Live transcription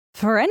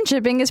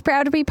Friendshipping is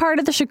proud to be part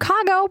of the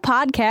Chicago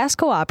Podcast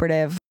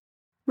Cooperative.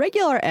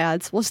 Regular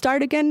ads will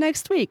start again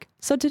next week.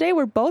 So today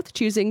we're both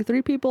choosing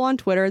 3 people on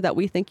Twitter that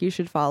we think you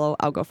should follow.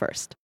 I'll go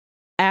first.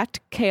 At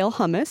Kale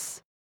Hummus.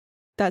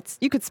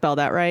 You could spell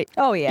that, right?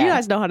 Oh, yeah. You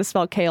guys know how to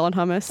spell kale and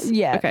hummus?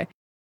 Yeah. Okay.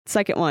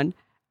 Second one.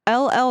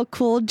 LL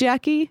Cool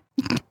Jackie.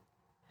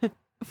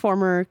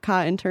 Former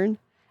Ka intern.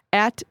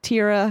 At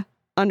Tira_Sun.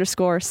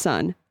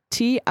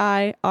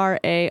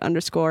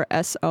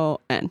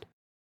 TIRA_SON.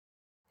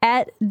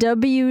 At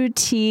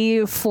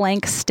WT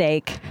Flank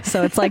Steak.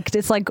 So it's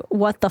like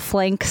what the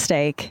flank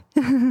steak.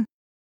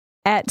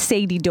 At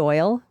Sadie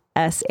Doyle.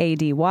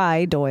 SADY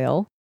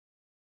Doyle.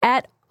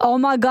 At Oh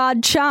My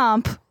God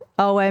Chomp.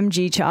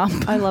 OMG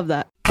Chomp. I love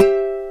that.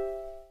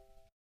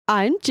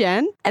 I'm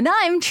Jen. And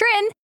I'm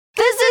Trin.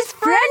 This is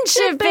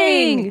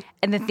Friendshipping!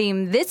 And the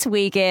theme this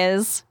week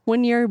is...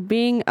 when you're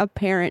being a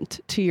parent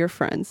to your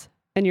friends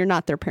and you're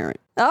not their parent.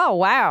 Oh,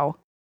 wow.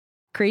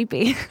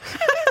 Creepy.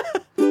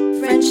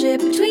 Friendship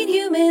between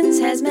humans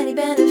has many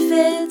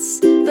benefits,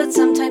 but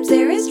sometimes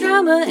there is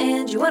drama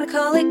and you want to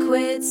call it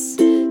quits.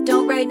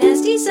 Don't write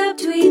nasty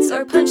subtweets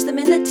or punch them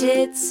in the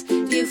tits.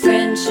 View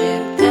friendship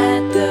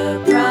at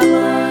the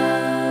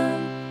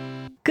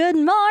problem. Good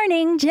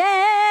morning,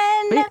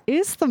 Jen. It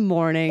is the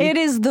morning. It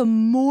is the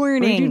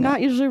morning. We do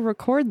not usually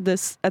record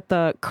this at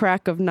the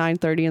crack of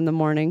 9:30 in the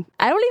morning.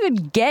 I don't even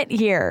get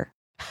here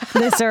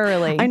this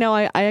early. I know.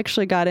 I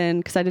actually got in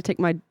because I had to take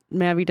my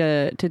Mavi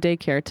to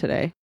daycare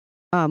today.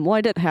 Well,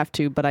 I didn't have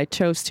to, but I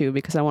chose to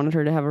because I wanted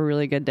her to have a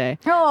really good day.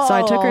 Oh. So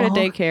I took her to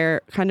daycare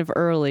kind of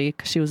early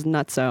because she was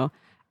nutso.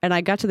 And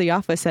I got to the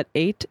office at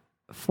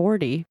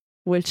 8:40,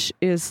 which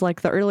is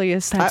like the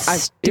earliest.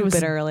 That's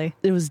stupid early.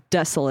 It was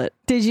desolate.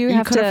 Did you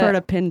have could have heard to...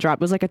 a pin drop.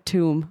 It was like a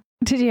tomb.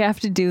 Did you have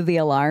to do the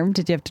alarm?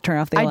 Did you have to turn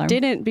off the alarm? I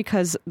didn't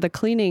because the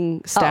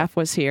cleaning staff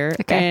was here.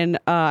 Okay. And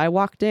I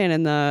walked in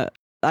and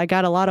I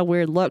got a lot of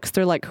weird looks.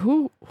 They're like,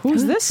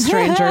 who's this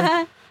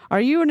stranger? Are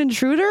you an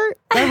intruder?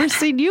 Never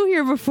seen you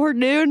here before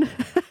noon.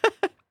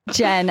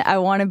 Jen, I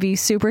want to be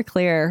super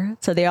clear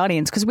to the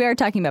audience because we are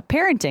talking about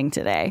parenting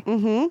today.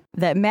 Mm-hmm.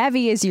 That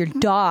Mavi is your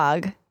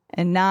dog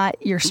and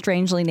not your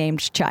strangely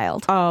named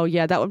child. Oh,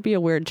 yeah, that would be a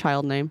weird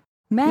child name.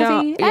 Mavi,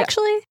 No, yeah.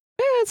 actually,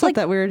 It's not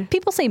that weird.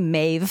 people say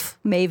Maeve.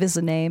 Maeve is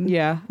a name.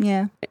 Yeah.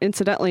 Yeah.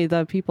 Incidentally,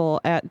 the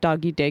people at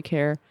Doggy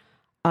Daycare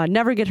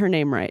never get her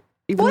name right.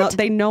 Even What? though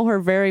they know her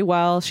very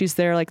well. She's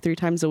there like 3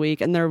 times a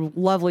week, and they're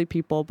lovely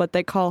people, but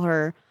they call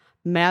her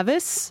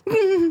Mavis,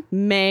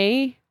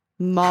 May,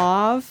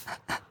 Mauve.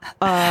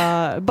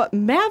 But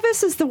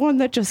Mavis is the one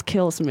that just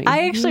kills me.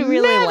 I actually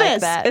really like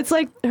Mavis! that. It's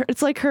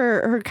like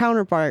her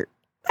counterpart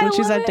when I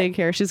she's love at it.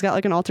 daycare. She's got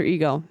like an alter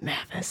ego.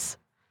 Mavis.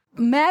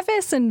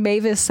 Mavis and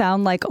Mavis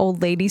sound like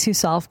old ladies who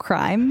solve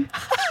crime.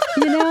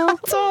 You know?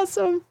 That's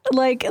awesome.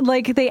 like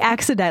they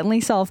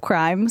accidentally solve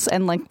crimes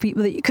and like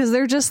people because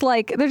they're just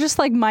like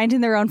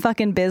minding their own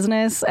fucking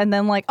business and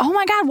then like, oh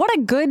my God, what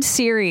a good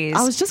series.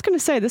 I was just going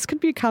to say, this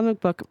could be a comic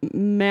book.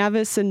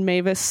 Mavis and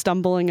Mavis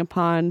stumbling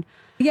upon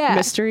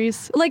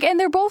mysteries. Like, and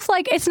they're both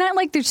like, it's not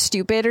like they're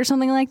stupid or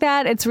something like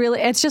that.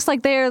 It's just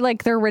like they're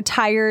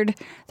retired.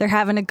 They're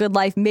having a good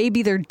life.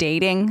 Maybe they're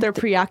dating. They're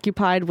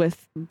preoccupied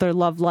with their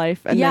love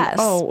life. And Yes. then,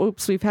 oh,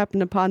 oops, we've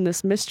happened upon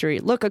this mystery.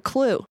 Look, a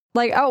clue.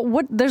 Like, oh,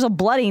 what? There's a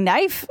bloody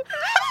knife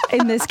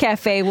in this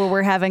cafe where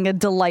we're having a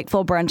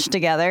delightful brunch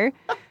together.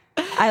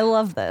 I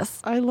love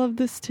this. I love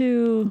this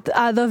too.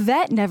 The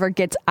vet never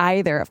gets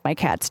either of my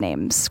cats'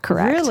 names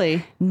correct.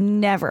 Really?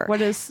 Never. What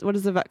does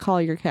the vet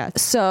call your cat?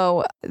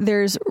 So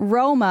there's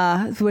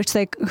Roma,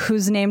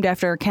 who's named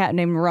after a cat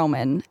named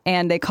Roman,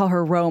 and they call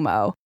her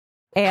Romo,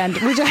 and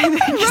which I think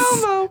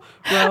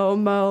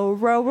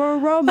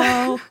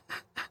Romo.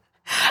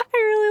 I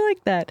really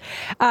like that.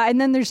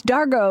 And then there's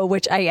Dargo,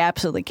 which I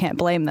absolutely can't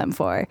blame them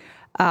for.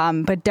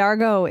 But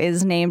Dargo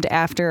is named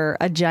after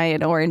a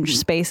giant orange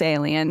space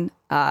alien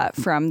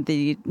from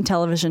the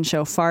television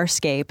show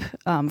Farscape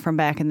from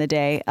back in the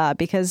day,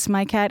 because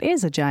my cat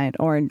is a giant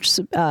orange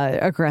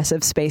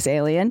aggressive space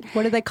alien.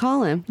 What do they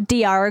call him?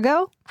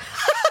 Diargo.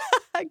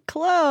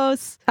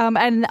 Close.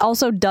 And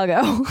also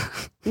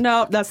Duggo.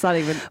 No, that's not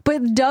even.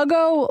 But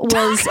Duggo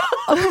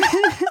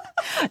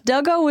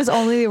was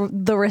only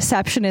the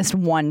receptionist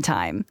one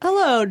time.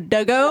 Hello,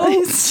 Duggo.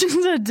 It's just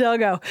a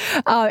Duggo.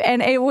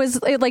 And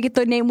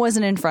the name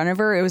wasn't in front of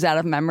her. It was out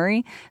of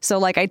memory. So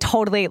like I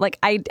totally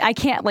I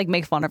can't like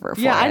make fun of her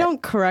for Yeah, it. I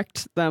don't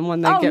correct them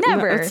when they Oh, get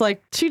never. It's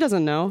like she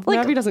doesn't know.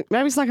 Like-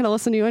 Mavi's not going to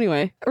listen to you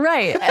anyway.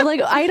 Right.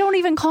 Like I don't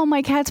even call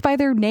my cats by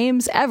their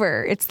names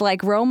ever. It's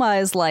like Roma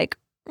is like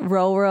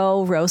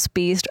Roro, roast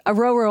beast.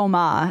 Roro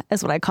Ma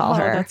is what I call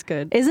her. That's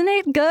good. Isn't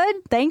it good?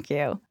 Thank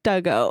you.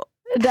 Duggo.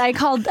 I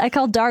called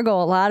Dargo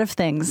a lot of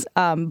things,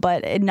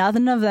 but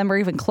none of them are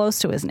even close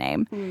to his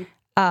name.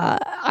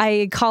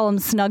 I call him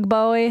Snug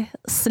Boy,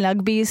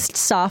 Snug Beast,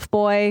 Soft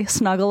Boy,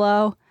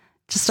 Snuggalo,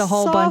 just a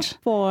whole bunch.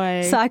 Soft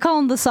boy. So I call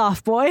him the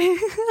Soft Boy.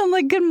 I'm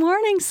like, good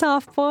morning,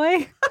 Soft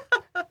Boy.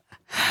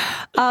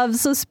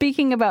 So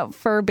speaking about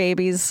fur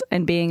babies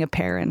and being a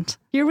parent.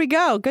 Here we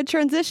go. Good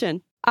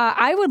transition.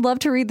 I would love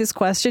to read this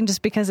question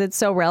just because it's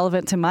so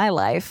relevant to my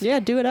life. Yeah,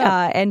 do it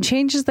up. And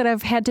changes that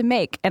I've had to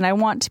make. And I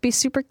want to be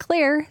super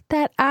clear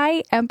that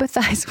I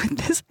empathize with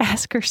this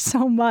asker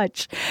so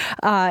much.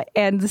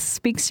 And this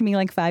speaks to me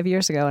like 5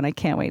 years ago, and I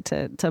can't wait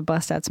to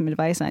bust out some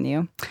advice on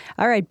you.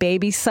 All right,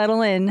 baby,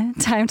 settle in.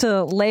 Time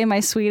to lay my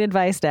sweet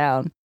advice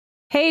down.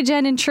 Hey,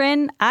 Jen and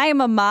Trin, I am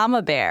a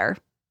mama bear.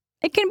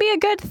 It can be a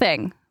good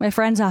thing. My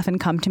friends often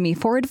come to me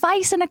for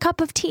advice and a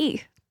cup of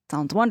tea.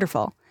 Sounds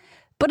wonderful.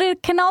 But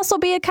it can also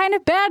be a kind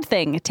of bad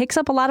thing. It takes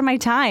up a lot of my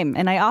time,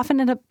 and I often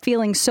end up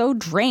feeling so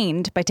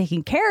drained by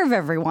taking care of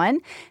everyone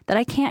that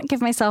I can't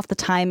give myself the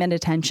time and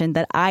attention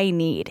that I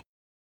need.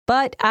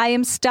 But I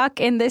am stuck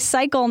in this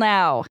cycle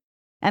now.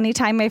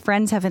 Anytime my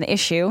friends have an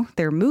issue,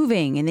 they're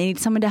moving and they need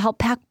someone to help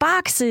pack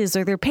boxes,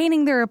 or they're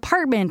painting their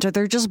apartment, or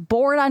they're just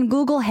bored on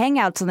Google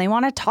Hangouts and they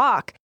want to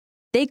talk.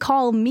 They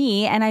call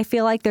me, and I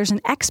feel like there's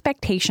an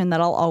expectation that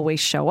I'll always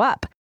show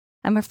up.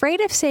 I'm afraid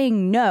of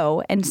saying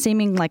no and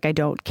seeming like I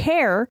don't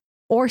care,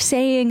 or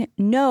saying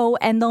no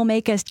and they'll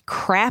make a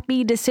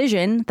crappy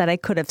decision that I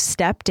could have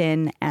stepped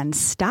in and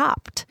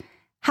stopped.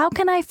 How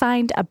can I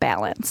find a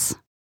balance?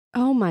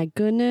 Oh my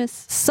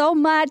goodness. So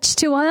much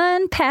to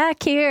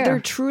unpack here. There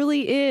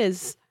truly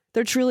is.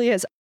 There truly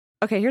is.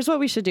 Okay, here's what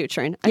we should do,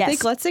 Trin. I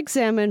think let's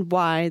examine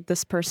why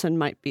this person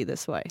might be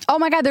this way. Oh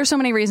my God, there's so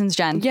many reasons,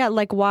 Jen. Yeah,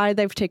 like why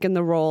they've taken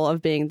the role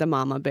of being the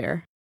mama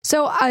bear.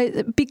 So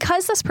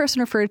because this person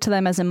referred to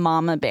them as a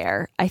mama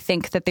bear, I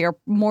think that they are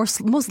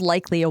most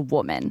likely a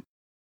woman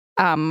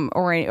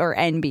or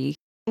NB,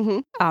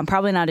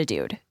 probably not a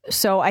dude.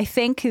 So I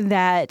think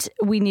that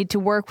we need to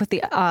work with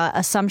the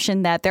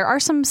assumption that there are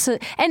some,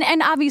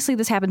 and obviously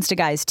this happens to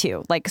guys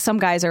too. Like some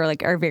guys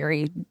are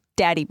very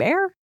daddy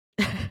bear.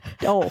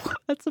 Oh,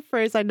 that's a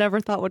phrase I never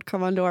thought would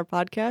come onto our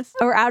podcast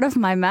or out of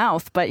my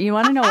mouth. But you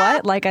want to know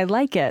what? Like, I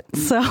like it.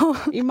 So,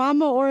 a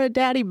mama or a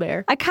daddy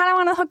bear. I kind of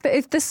want to hook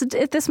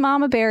if this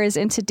mama bear is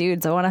into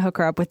dudes, I want to hook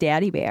her up with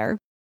daddy bear.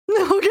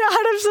 Oh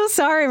God, I'm so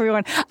sorry,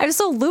 everyone. I'm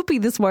so loopy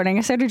this morning.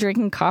 I started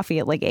drinking coffee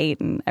at like 8,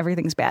 and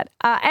everything's bad.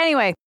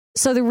 Anyway.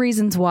 So the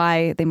reasons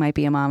why they might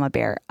be a mama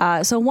bear.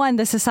 So one,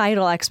 the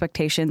societal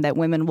expectation that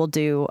women will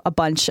do a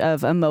bunch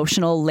of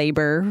emotional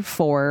labor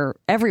for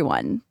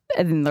everyone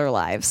in their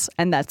lives.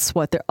 And that's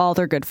what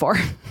they're good for.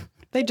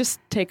 They just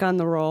take on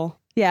the role.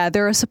 Yeah,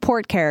 they're a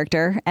support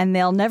character, and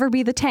they'll never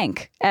be the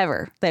tank,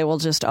 ever. They will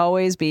just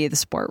always be the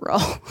support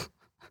role.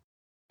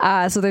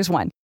 So there's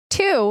one.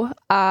 Two,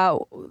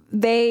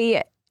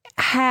 they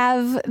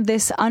have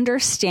this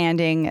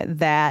understanding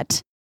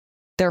that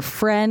their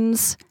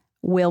friends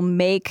will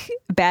make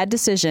bad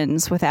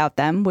decisions without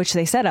them, which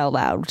they said out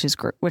loud,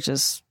 which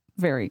is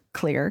very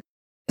clear.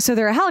 So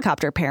they're a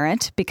helicopter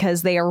parent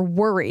because they are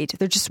worried.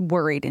 They're just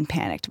worried and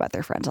panicked about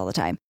their friends all the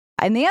time.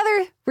 And the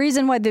other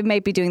reason why they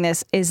might be doing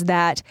this is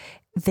that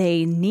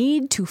they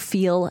need to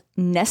feel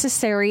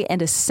necessary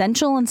and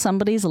essential in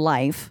somebody's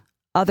life.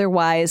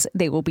 Otherwise,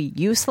 they will be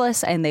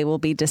useless and they will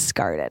be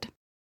discarded.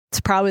 It's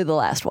probably the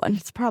last one.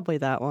 It's probably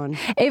that one.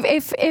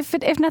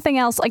 If nothing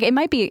else, like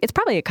it's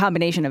probably a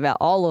combination of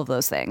all of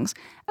those things.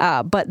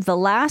 But the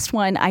last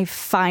one I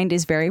find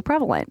is very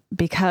prevalent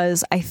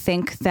because I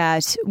think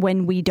that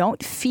when we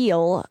don't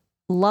feel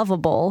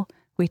lovable,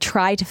 we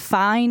try to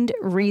find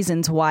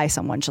reasons why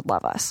someone should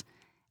love us.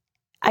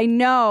 I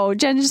know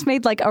Jen just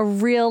made like a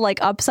real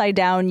like upside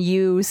down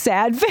you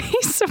sad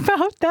face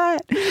about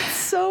that. It's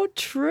so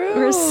true.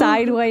 Or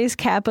sideways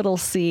capital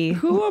C.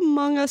 Who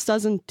among us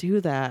doesn't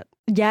do that?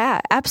 Yeah,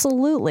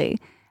 absolutely.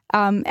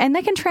 And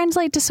that can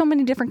translate to so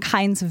many different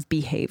kinds of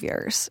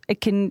behaviors.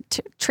 It can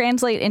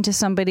translate into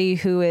somebody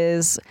who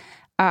is,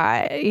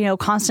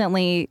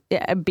 constantly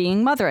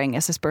being mothering,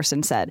 as this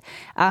person said.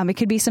 It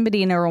could be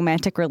somebody in a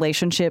romantic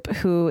relationship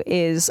who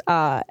is,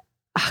 God,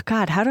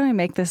 how do I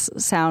make this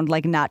sound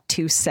like not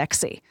too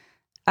sexy?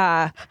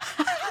 Go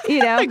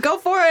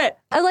for it.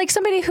 Like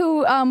somebody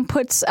who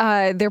puts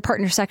their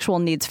partner's sexual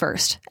needs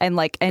first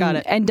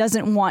and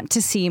doesn't want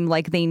to seem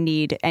like they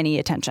need any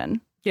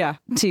attention. Yeah.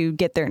 To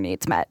get their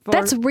needs met.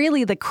 That's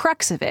really the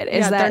crux of it.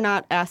 Is that they're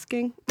not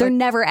asking. They're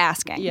never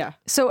asking. Yeah.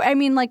 So, I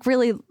mean, like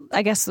really,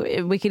 I guess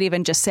we could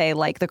even just say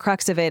like the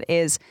crux of it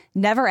is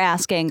never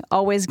asking,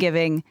 always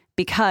giving,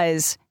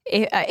 because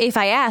if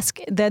I ask,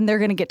 then they're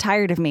going to get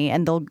tired of me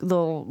and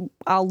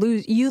I'll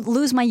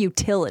lose my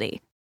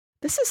utility.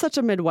 This is such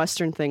a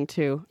Midwestern thing,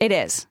 too. It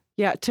is.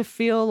 Yeah, to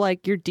feel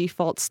like your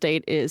default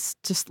state is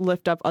just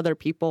lift up other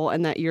people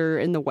and that you're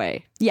in the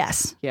way.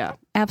 Yes. Yeah.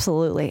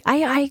 Absolutely.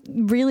 I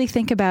really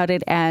think about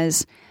it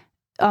as,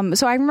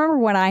 so I remember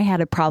when I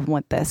had a problem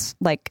with this,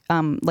 like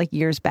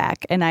years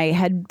back, and I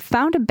had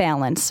found a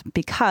balance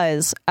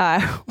because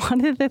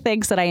one of the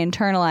things that I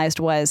internalized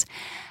was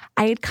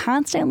I had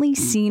constantly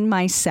seen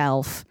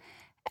myself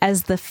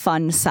as the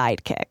fun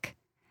sidekick.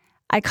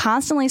 I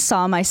constantly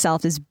saw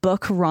myself as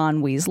Book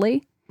Ron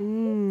Weasley.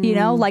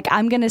 Like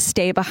I'm going to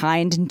stay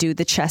behind and do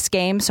the chess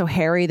game so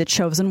Harry, the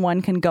chosen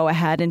one, can go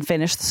ahead and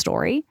finish the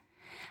story.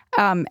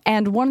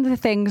 And one of the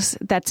things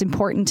that's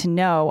important to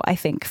know, I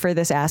think, for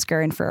this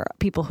asker and for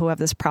people who have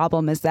this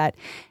problem is that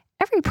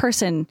every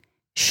person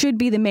should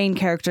be the main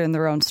character in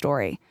their own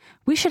story.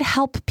 We should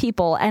help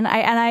people. And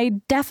I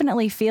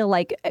definitely feel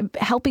like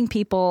helping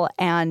people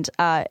and,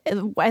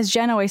 as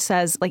Jen always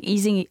says, like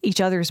easing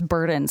each other's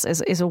burdens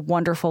is a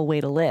wonderful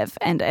way to live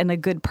and a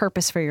good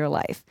purpose for your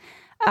life.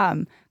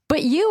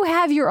 But you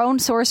have your own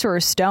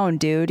Sorcerer's Stone,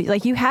 dude.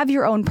 Like you have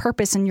your own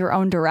purpose and your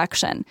own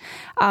direction.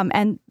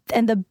 And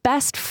the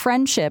best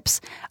friendships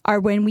are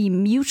when we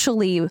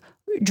mutually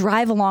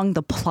drive along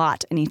the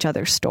plot in each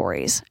other's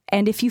stories.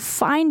 And if you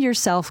find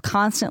yourself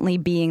constantly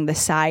being the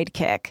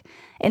sidekick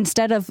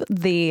instead of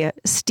the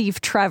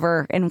Steve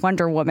Trevor in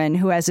Wonder Woman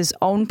who has his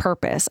own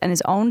purpose and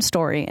his own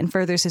story and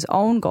furthers his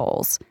own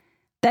goals,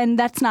 then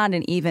that's not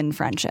an even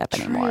friendship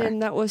anymore.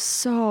 And that was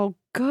so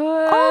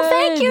good. Oh,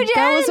 thank you, Jen.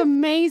 That was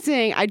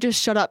amazing. I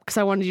just shut up because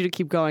I wanted you to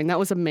keep going. That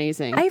was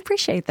amazing. I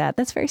appreciate that.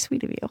 That's very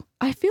sweet of you.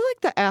 I feel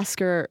like the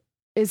Asker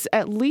is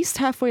at least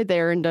halfway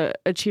there into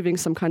achieving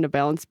some kind of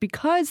balance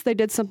because they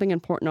did something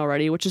important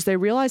already, which is they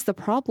realized the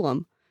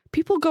problem.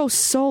 People go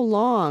so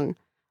long.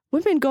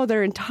 Women go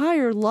their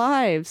entire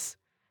lives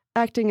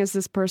acting as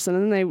this person,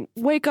 and then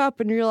they wake up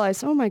and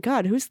realize, oh my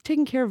God, who's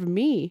taking care of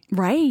me?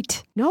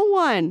 Right. No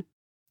one.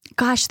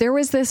 Gosh, there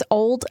was this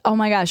old, oh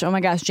my gosh,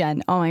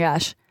 Jen, oh my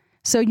gosh.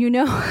 So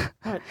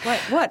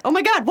What? Oh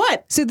my God,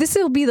 what? So this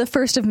will be the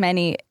first of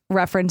many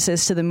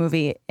references to the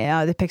movie,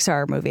 the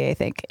Pixar movie, I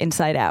think,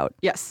 Inside Out.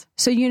 Yes.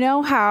 So you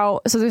know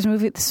how, there's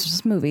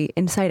this movie,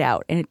 Inside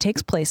Out, and it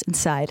takes place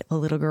inside a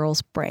little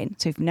girl's brain.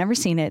 So if you've never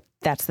seen it,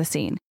 that's the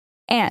scene.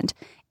 And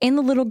in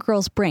the little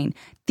girl's brain,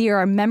 there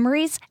are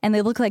memories, and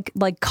they look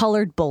like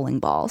colored bowling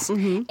balls.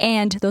 Mm-hmm.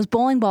 And those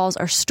bowling balls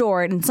are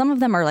stored, and some of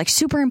them are like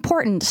super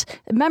important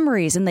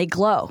memories, and they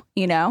glow,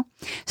 you know?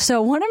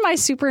 So one of my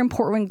super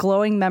important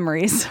glowing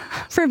memories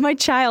from my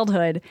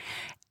childhood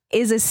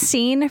is a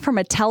scene from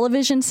a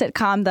television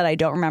sitcom that I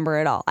don't remember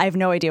at all. I have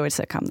no idea what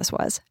sitcom this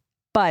was.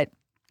 But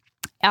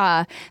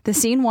the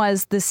scene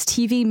was this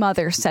TV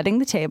mother setting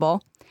the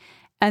table,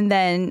 and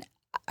then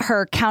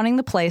her counting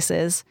the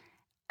places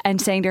and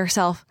saying to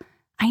herself,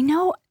 I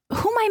know,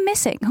 who am I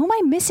missing? Who am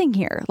I missing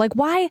here? Like,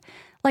 why?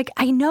 Like,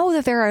 I know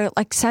that there are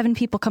like 7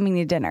 people coming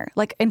to dinner.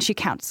 Like, and she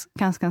counts.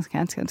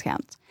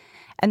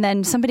 And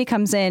then somebody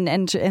comes in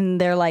and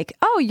they're like,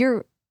 oh,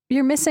 you're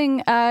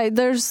missing,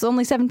 there's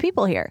only 7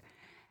 people here.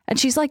 And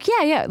she's like,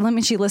 yeah.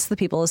 She lists the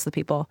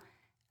people.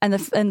 And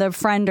the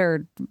friend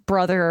or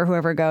brother or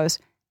whoever goes,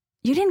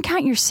 you didn't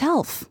count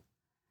yourself.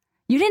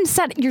 You didn't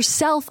set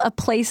yourself a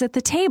place at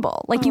the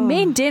table. Like you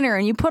made dinner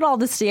and you put all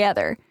this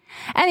together.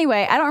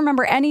 Anyway, I don't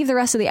remember any of the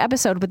rest of the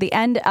episode, but the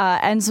end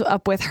ends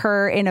up with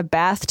her in a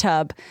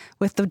bathtub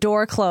with the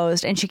door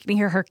closed, and she can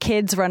hear her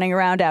kids running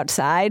around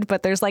outside,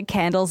 but there's like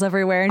candles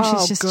everywhere, and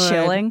she's just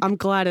chilling. I'm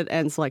glad it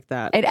ends like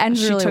that. It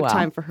ends really well. She took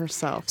time for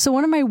herself. So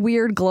one of my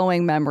weird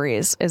glowing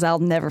memories is I'll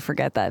never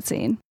forget that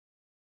scene.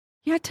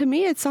 Yeah, to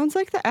me, it sounds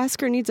like the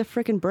Asker needs a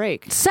freaking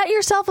break. Set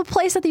yourself a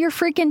place at your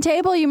freaking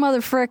table, you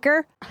mother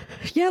fricker.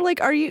 Yeah,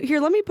 like, are you... Here,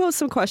 let me pose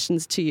some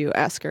questions to you,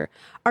 Asker.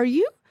 Are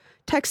you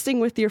texting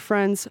with your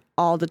friends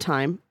all the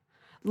time?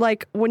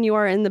 Like, when you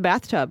are in the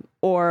bathtub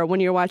or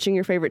when you're watching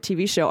your favorite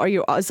TV show,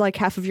 is like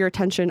half of your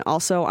attention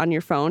also on your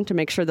phone to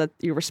make sure that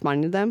you're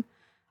responding to them?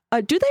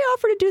 Do they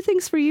offer to do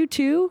things for you,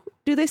 too?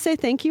 Do they say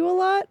thank you a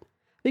lot?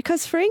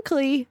 Because,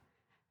 frankly...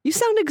 You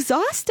sound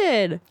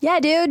exhausted. Yeah,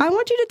 dude. I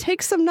want you to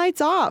take some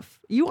nights off.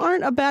 You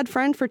aren't a bad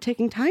friend for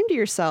taking time to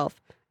yourself.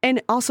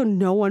 And also,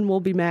 no one will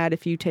be mad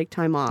if you take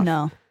time off.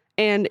 No.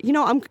 And, you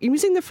know, I'm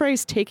using the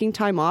phrase taking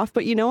time off,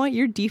 but you know what?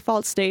 Your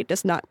default state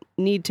does not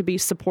need to be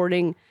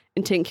supporting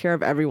and taking care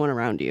of everyone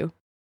around you.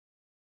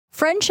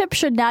 Friendship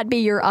should not be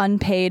your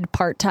unpaid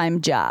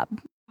part-time job.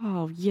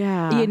 Oh,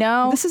 yeah. You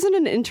know? This isn't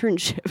an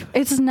internship.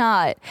 It's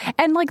not.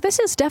 And, like, this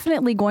is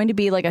definitely going to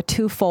be, like, a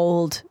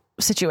twofold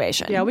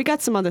situation. Yeah, we got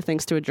some other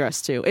things to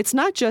address too. It's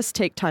not just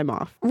take time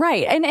off.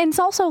 Right. And it's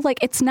also like,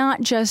 it's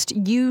not just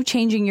you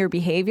changing your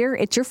behavior,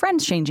 it's your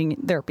friends changing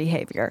their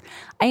behavior.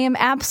 I am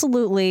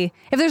absolutely,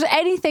 if there's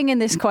anything in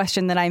this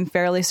question that I'm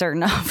fairly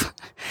certain of,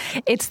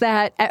 it's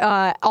that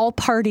all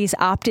parties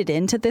opted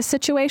into this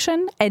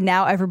situation and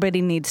now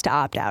everybody needs to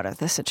opt out of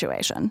this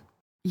situation.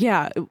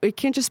 Yeah, it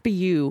can't just be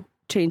you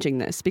changing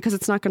this because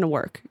it's not going to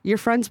work. Your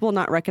friends will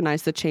not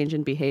recognize the change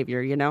in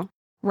behavior, you know?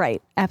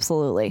 Right.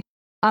 Absolutely.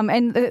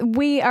 And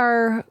we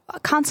are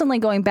constantly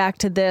going back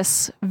to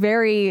this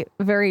very,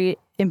 very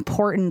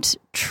important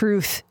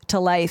truth to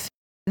life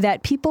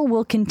that people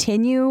will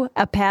continue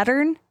a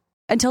pattern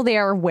until they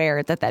are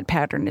aware that that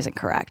pattern isn't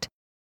correct.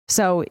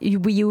 So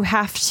you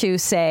have to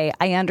say,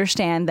 I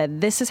understand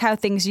that this is how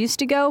things used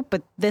to go,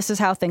 but this is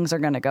how things are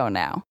going to go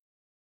now.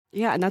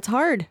 Yeah, and that's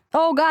hard.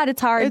 Oh, God,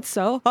 it's hard. It's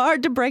so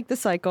hard to break the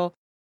cycle.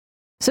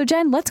 So,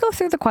 Jen, let's go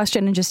through the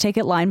question and just take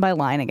it line by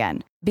line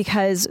again,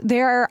 because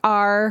there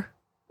are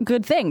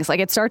good things.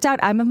 Like it starts out,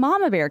 I'm a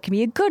mama bear. It can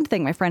be a good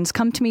thing. My friends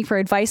come to me for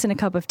advice and a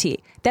cup of tea.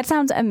 That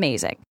sounds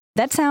amazing.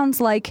 That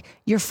sounds like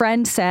your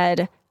friend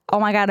said,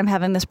 oh my God, I'm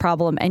having this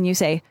problem. And you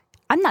say,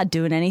 I'm not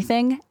doing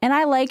anything. And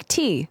I like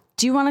tea.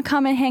 Do you want to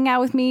come and hang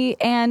out with me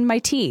and my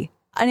tea?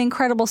 An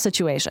incredible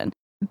situation.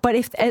 But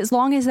as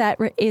long as that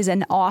is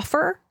an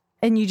offer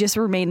and you just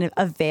remain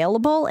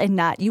available and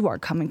not, you are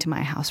coming to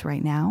my house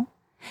right now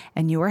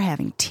and you are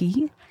having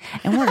tea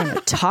and we're going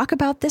to talk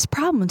about this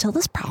problem until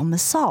this problem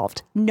is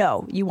solved.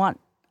 No, you want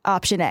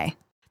option A.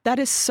 That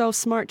is so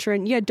smart,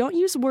 Trin. Yeah, don't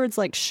use words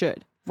like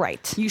should.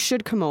 Right. You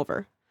should come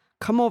over.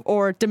 Come over,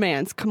 or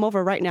demands, come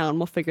over right now and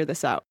we'll figure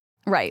this out.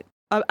 Right.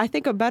 I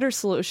think a better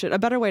solution, a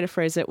better way to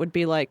phrase it would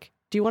be like,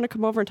 do you want to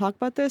come over and talk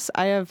about this?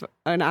 I have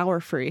an hour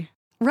free.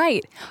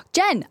 Right.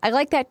 Jen, I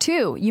like that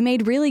too. You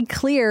made really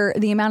clear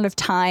the amount of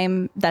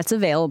time that's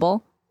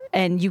available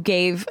and you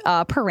gave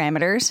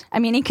parameters. I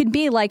mean, it could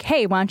be like,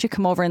 hey, why don't you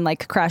come over and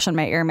like crash on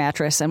my air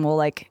mattress and we'll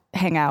like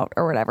hang out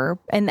or whatever.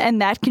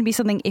 And that can be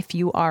something if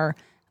you are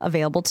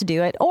available to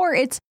do it. Or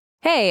it's,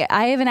 hey,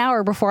 I have an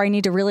hour before I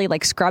need to really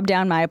like scrub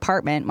down my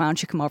apartment. Why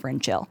don't you come over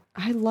and chill?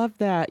 I love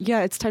that.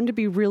 Yeah, it's time to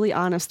be really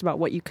honest about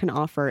what you can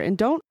offer and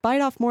don't bite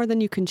off more than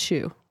you can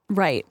chew.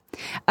 Right.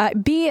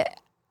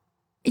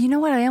 You know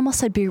what? I almost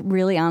said be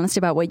really honest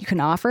about what you can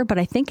offer, but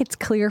I think it's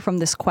clear from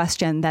this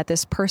question that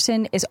this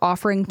person is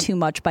offering too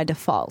much by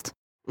default.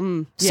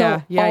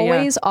 So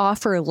always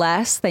offer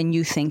less than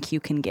you think you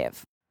can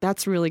give.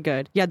 That's really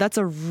good. Yeah, that's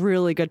a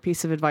really good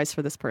piece of advice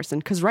for this person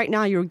because right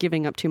now you're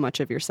giving up too much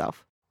of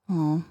yourself.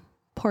 Oh,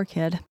 poor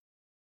kid.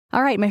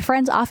 All right, my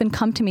friends often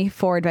come to me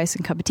for advice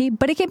and cup of tea,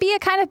 but it can be a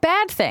kind of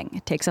bad thing.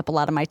 It takes up a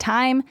lot of my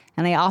time,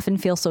 and I often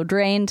feel so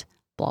drained,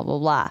 blah, blah,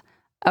 blah.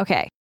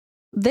 Okay,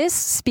 this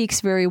speaks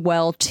very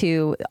well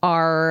to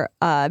our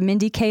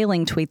Mindy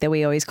Kaling tweet that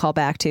we always call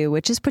back to,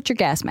 which is put your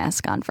gas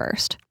mask on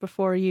first.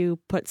 Before you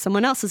put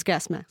someone else's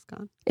gas mask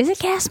on. Is it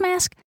gas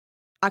mask?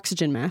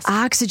 Oxygen mask.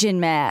 Oxygen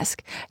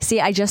mask.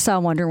 See, I just saw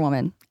Wonder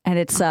Woman. And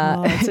it's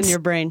in your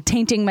brain,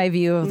 tainting my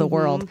view of the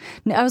world.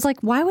 I was like,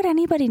 why would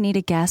anybody need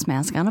a gas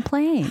mask on a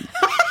plane?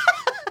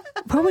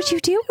 What would you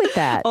do with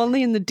that?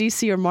 Only in the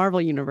DC or Marvel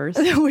universe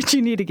would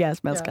you need a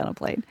gas mask on a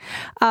plane.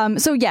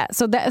 So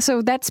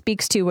that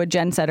speaks to what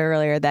Jen said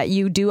earlier, that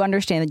you do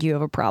understand that you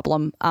have a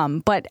problem.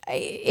 But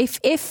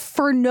if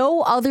for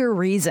no other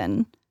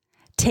reason,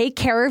 take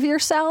care of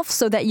yourself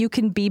so that you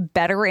can be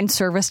better in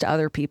service to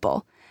other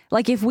people.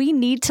 Like if we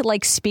need to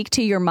like speak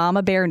to your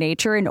mama bear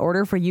nature in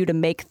order for you to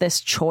make this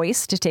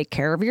choice to take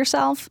care of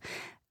yourself,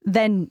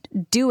 then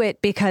do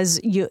it because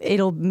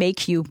it'll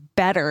make you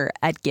better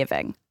at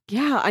giving.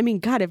 Yeah, I mean,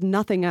 God, if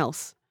nothing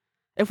else,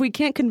 if we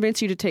can't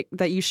convince you to take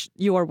that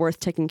you are worth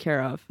taking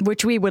care of,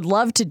 which we would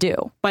love to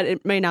do, but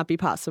it may not be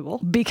possible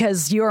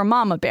because you're a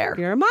mama bear.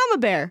 You're a mama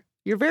bear.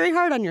 You're very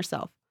hard on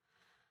yourself.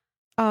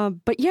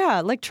 But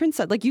yeah, like Trin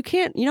said, like you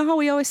can't. You know how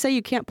we always say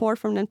you can't pour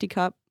from an empty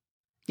cup.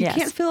 You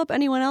can't fill up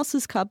anyone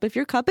else's cup if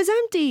your cup is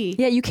empty.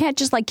 Yeah, you can't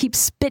just like keep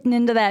spitting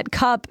into that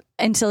cup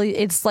until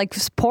it's like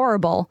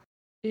pourable.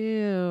 Ew.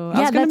 Yeah,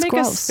 I was going to make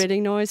gross. a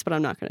spitting noise, but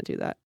I'm not going to do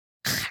that.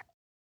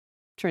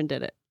 Trin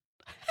did it.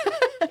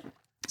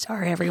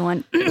 Sorry,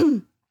 everyone.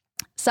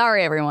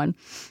 Sorry, everyone.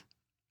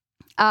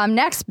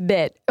 Next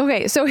bit.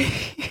 Okay, so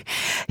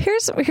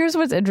here's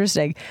what's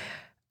interesting.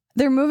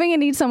 They're moving and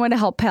need someone to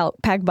help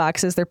pack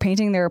boxes. They're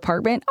painting their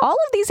apartment. All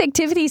of these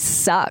activities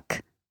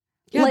suck.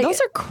 Yeah,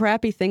 those are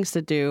crappy things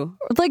to do.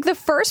 Like the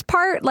first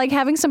part, like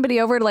having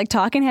somebody over to like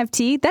talk and have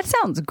tea, that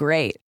sounds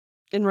great.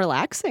 And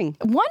relaxing.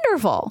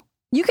 Wonderful.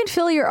 You can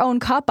fill your own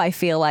cup, I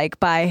feel like,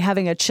 by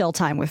having a chill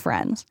time with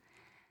friends.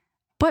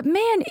 But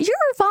man, you're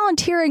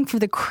volunteering for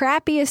the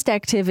crappiest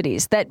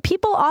activities that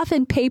people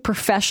often pay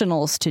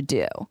professionals to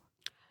do.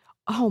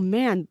 Oh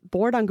man,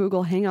 bored on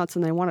Google Hangouts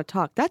and they want to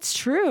talk. That's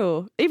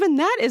true. Even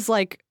that is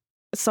like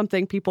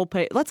something people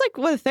pay. That's like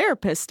what a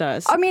therapist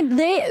does. I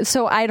mean,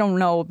 so I don't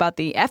know about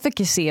the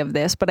efficacy of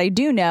this, but I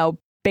do know,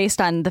 based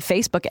on the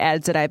Facebook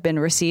ads that I've been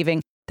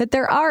receiving, that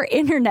there are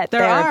internet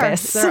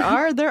therapists.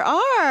 There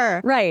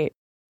are. Right.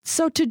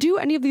 So to do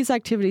any of these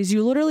activities,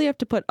 you literally have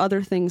to put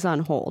other things on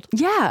hold.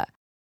 Yeah.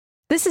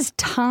 This is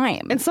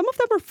time. And some of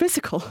them are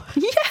physical.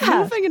 Yeah.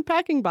 Moving and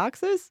packing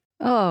boxes.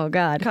 Oh,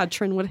 God. God,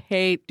 Trin would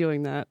hate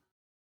doing that.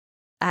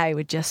 I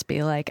would just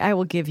be like, I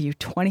will give you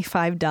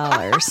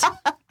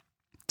 $25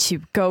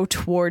 to go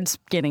towards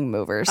getting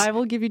movers. I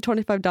will give you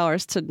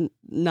 $25 to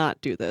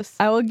not do this.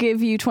 I will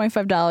give you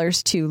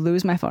 $25 to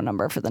lose my phone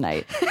number for the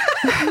night.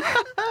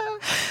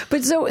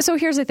 But so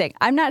here's the thing.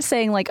 I'm not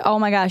saying like, oh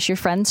my gosh, your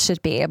friends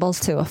should be able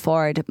to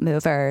afford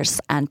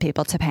movers and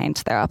people to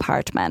paint their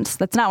apartments.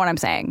 That's not what I'm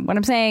saying. What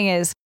I'm saying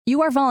is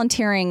you are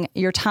volunteering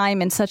your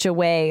time in such a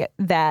way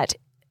that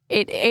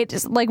it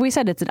is, like we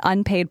said, it's an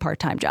unpaid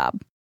part-time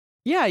job.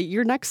 Yeah,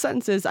 your next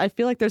sentence is, I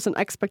feel like there's an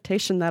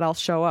expectation that I'll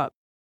show up.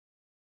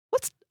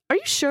 Are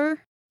you sure?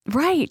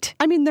 Right.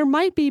 I mean, there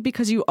might be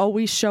because you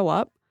always show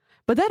up,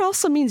 but that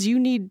also means you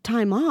need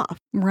time off.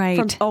 Right.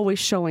 From always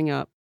showing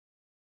up.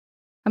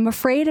 I'm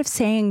afraid of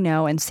saying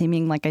no and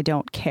seeming like I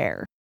don't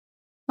care.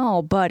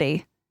 Oh,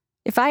 buddy.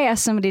 If I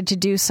asked somebody to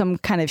do some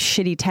kind of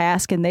shitty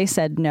task and they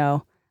said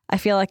no, I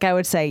feel like I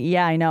would say,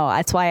 yeah, I know.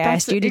 That's why I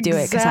asked you to do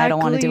it, because I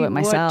don't want to do it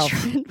myself.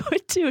 What Trin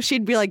would do.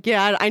 She'd be like,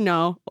 yeah, I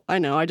know.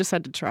 I just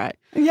had to try.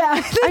 Yeah,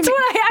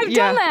 I've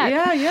done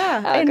that.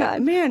 Yeah. Oh, and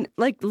God. man,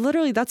 like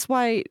literally, that's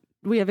why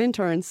we have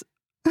interns.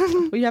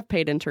 We have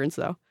paid interns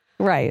though.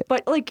 Right.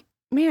 But like,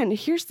 man,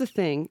 here's the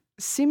thing.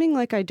 Seeming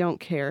like I don't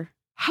care.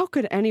 How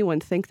could anyone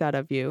think that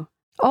of you?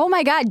 Oh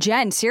my God,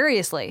 Jen,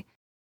 seriously.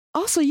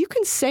 Also, you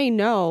can say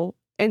no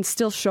and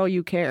still show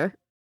you care.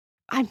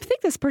 I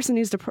think this person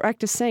needs to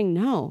practice saying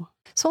no.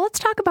 So let's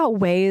talk about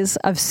ways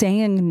of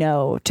saying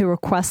no to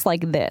requests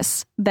like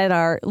this that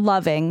are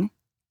loving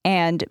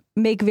and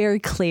make very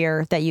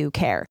clear that you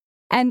care.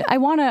 And I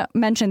want to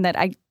mention that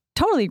I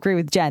totally agree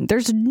with Jen.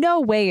 There's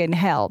no way in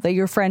hell that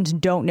your friends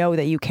don't know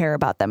that you care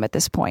about them at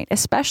this point,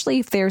 especially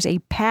if there's a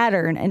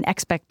pattern and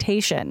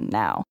expectation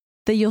now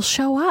that you'll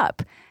show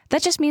up.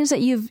 That just means that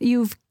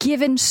you've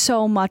given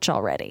so much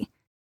already.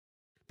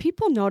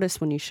 People notice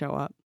when you show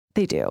up.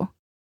 They do.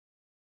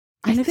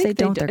 And if they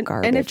don't, they're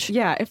garbage.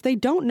 And if they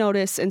don't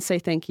notice and say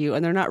thank you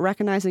and they're not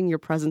recognizing your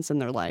presence in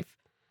their life,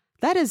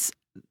 that is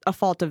a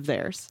fault of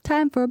theirs.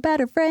 Time for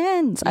better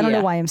friends. I don't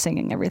know why I'm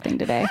singing everything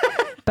today,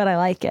 but I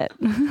like it.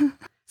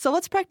 So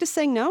let's practice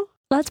saying no.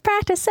 Let's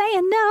practice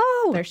saying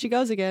no. There she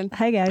goes again.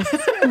 Hi, guys.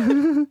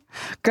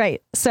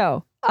 Great.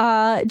 So,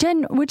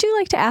 Jen, would you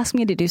like to ask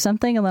me to do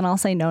something and then I'll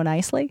say no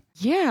nicely?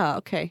 Yeah.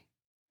 Okay.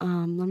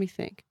 Let me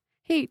think.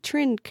 Hey,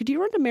 Trin, could you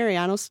run to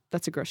Mariano's?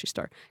 That's a grocery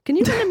store. Can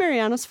you run to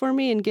Mariano's for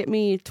me and get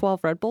me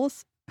 12 Red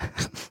Bulls?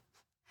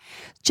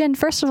 Jen,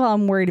 first of all,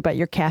 I'm worried about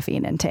your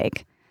caffeine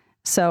intake.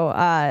 So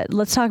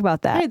let's talk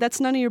about that. Hey,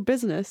 that's none of your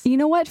business. You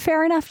know what?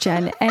 Fair enough,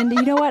 Jen. And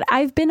you know what?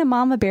 I've been a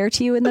mama bear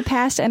to you in the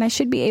past, and I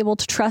should be able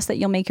to trust that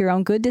you'll make your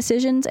own good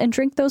decisions and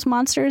drink those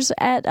monsters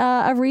at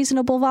a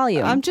reasonable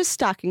volume. I'm just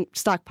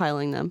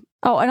stockpiling them.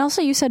 Oh, and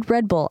also you said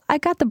Red Bull. I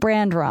got the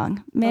brand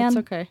wrong, man.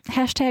 That's okay.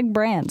 Hashtag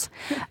brands.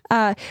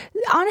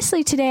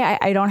 Honestly, today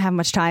I don't have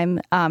much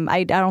time.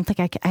 I don't think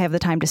I have the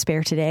time to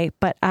spare today,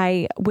 but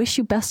I wish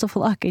you best of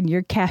luck in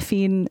your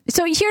caffeine.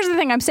 So here's the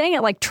thing. I'm saying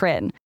it like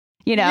Trin,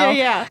 you know?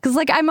 Yeah. Because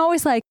like I'm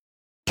always like,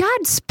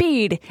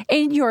 Godspeed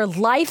in your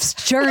life's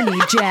journey,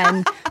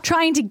 Jen,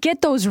 trying to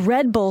get those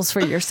Red Bulls for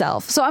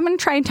yourself. So I'm going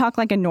to try and talk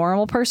like a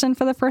normal person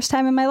for the first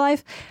time in my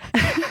life.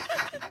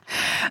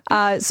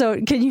 So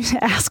can you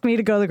ask me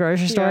to go to the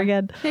grocery store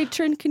again? Hey,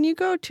 Trin, can you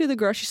go to the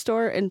grocery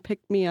store and pick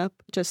me up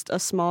just a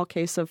small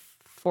case of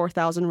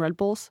 4,000 Red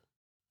Bulls?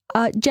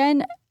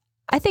 Jen,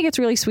 I think it's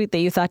really sweet that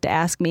you thought to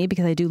ask me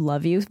because I do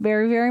love you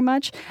very, very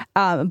much.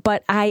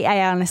 But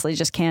I honestly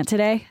just can't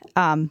today.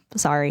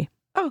 Sorry.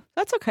 Oh,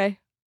 that's okay.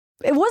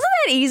 It wasn't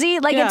that easy.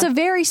 Like, it's a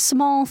very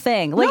small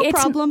thing. Like, no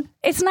problem.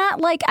 It's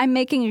not like I'm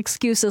making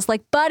excuses.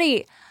 Like,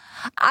 buddy,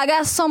 I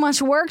got so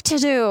much work to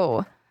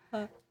do.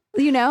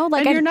 You know?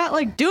 Like, and you're not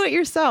like, do it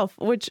yourself,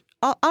 which,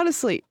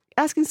 honestly,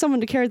 asking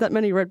someone to carry that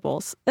many Red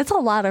Bulls. That's a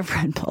lot of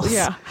Red Bulls.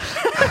 Yeah.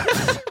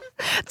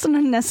 It's an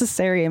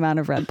unnecessary amount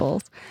of Red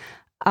Bulls.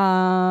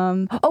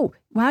 Oh,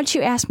 why don't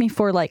you ask me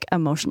for, like,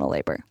 emotional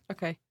labor?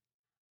 Okay.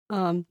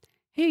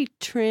 Hey,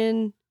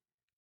 Trin,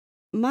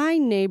 my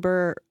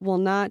neighbor will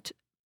not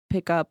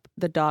pick up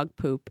the dog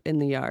poop in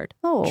the yard.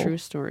 Oh. True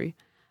story.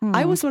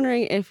 I was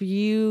wondering if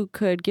you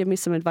could give me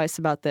some advice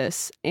about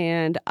this,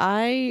 and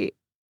I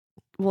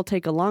will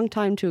take a long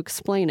time to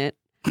explain it,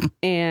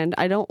 and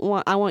I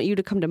want you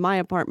to come to my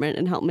apartment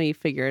and help me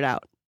figure it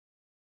out.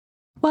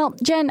 Well,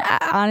 Jen,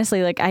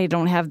 honestly, like, I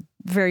don't have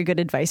very good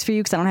advice for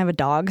you because I don't have a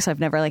dog, so I've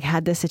never, like,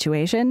 had this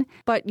situation.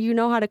 But you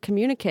know how to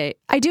communicate.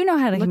 I do know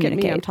how to communicate.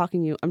 Look at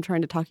me, I'm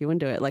trying to talk you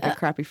into it like a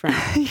crappy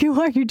friend.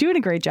 You're doing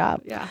a great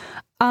job. Yeah.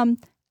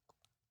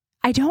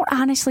 I don't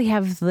honestly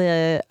have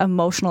the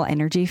emotional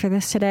energy for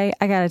this today.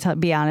 I gotta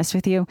be honest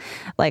with you.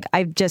 Like,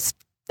 I just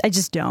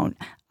don't.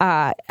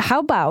 How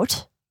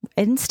about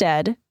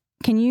instead,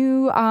 can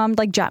you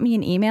like jot me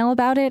an email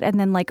about it, and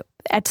then like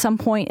at some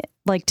point,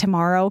 like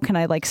tomorrow, can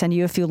I like send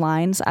you a few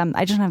lines?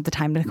 I just don't have the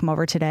time to come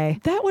over today.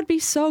 That would be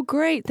so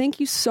great.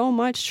 Thank you so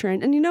much,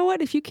 Trent. And you know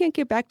what? If you can't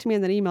get back to me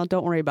in that email,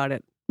 don't worry about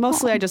it.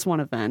 Mostly, I just want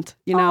to vent.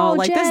 You know,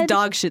 like Jen. this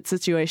dog shit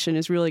situation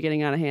is really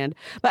getting out of hand.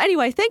 But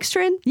anyway, thanks,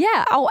 Trin.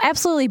 Yeah. Oh,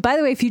 absolutely. By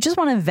the way, if you just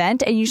want to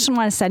vent and you just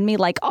want to send me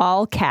like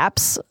all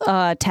caps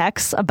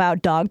texts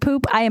about dog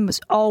poop, I am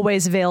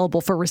always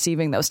available for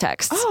receiving those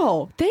texts.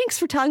 Oh, thanks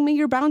for telling me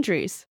your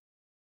boundaries.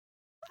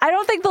 I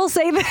don't think they'll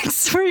say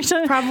thanks for each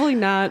other. Probably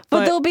not.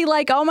 But they'll be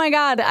like, oh my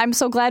God, I'm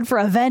so glad for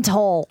a vent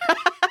hole.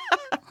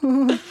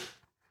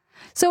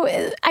 So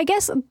I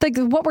guess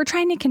what we're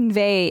trying to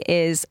convey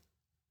is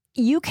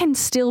you can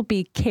still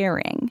be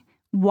caring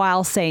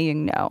while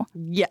saying no.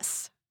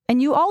 Yes. And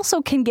you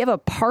also can give a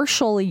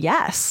partial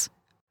yes.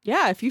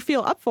 Yeah, if you feel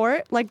up for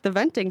it, like the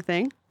venting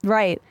thing.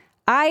 Right.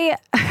 I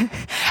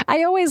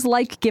always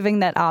like giving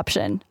that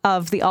option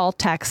of the all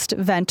text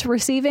vent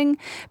receiving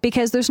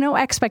because there's no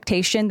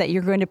expectation that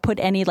you're going to put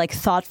any like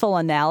thoughtful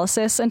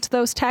analysis into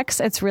those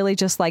texts. It's really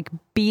just like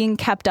being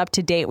kept up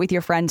to date with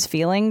your friend's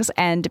feelings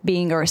and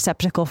being a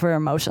receptacle for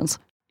emotions.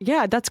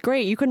 Yeah, that's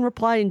great. You can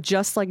reply in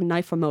just like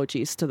knife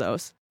emojis to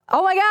those.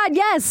 Oh my God,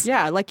 yes.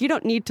 Yeah, like you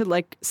don't need to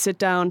like sit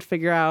down,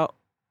 figure out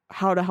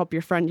how to help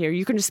your friend here.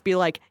 You can just be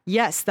like,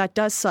 yes, that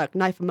does suck.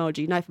 Knife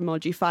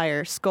emoji,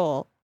 fire,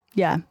 skull.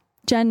 Yeah.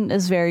 Jen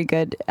is very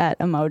good at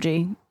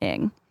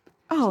emoji-ing.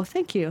 Oh,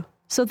 thank you.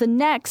 So the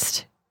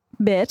next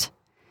bit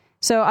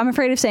So I'm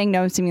afraid of saying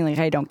no and seeming like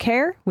I don't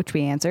care, which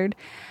we answered,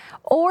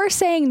 or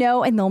saying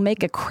no and they'll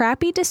make a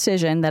crappy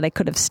decision that I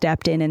could have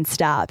stepped in and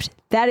stopped.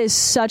 That is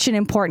such an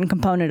important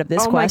component of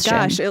this question. Oh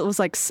my gosh,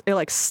 it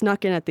like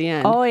snuck in at the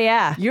end. Oh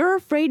yeah. You're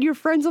afraid your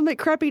friends will make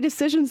crappy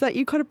decisions that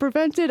you could have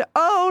prevented.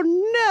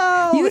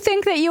 Oh no. You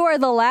think that you are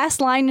the last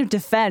line of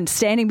defense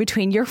standing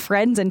between your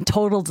friends and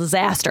total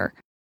disaster.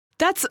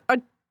 That's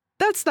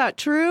not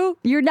true.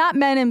 You're not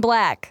Men in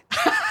Black.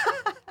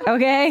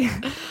 Okay?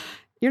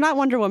 You're not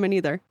Wonder Woman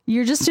either.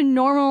 You're just a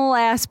normal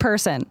ass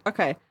person.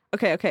 Okay.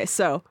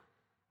 So,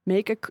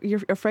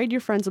 you're afraid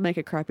your friends will make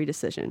a crappy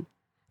decision.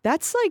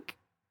 That's like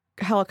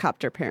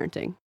helicopter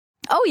parenting.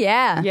 Oh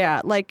yeah.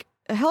 Yeah, like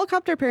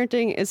helicopter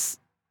parenting is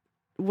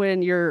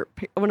when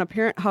a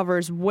parent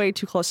hovers way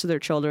too close to their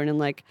children. And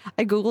like,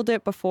 I Googled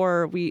it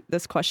before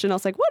this question. I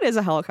was like, what is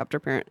a helicopter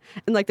parent?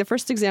 And like the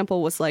first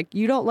example was like,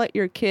 you don't let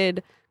your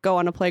kid go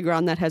on a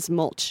playground that has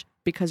mulch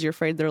because you're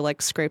afraid they'll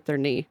like scrape their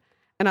knee.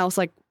 And I was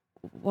like,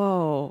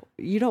 whoa,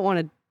 you don't want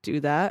to do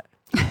that.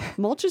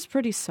 Mulch is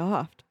pretty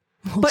soft.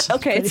 But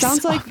okay, it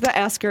sounds like the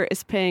asker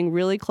is paying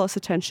really close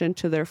attention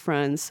to their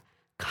friends'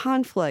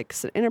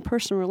 conflicts and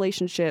interpersonal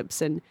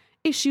relationships and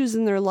issues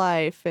in their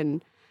life.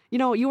 And,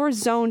 you are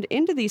zoned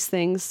into these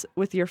things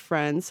with your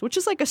friends, which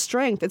is like a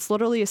strength. It's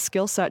literally a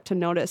skill set to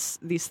notice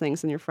these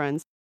things in your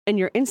friends. And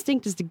your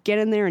instinct is to get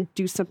in there and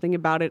do something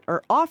about it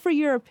or offer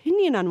your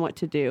opinion on what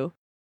to do.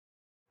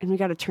 And we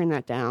got to turn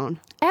that down.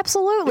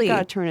 Absolutely. We got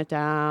to turn it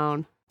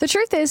down. The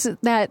truth is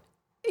that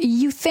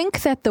you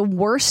think that the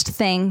worst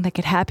thing that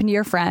could happen to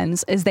your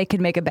friends is they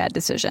could make a bad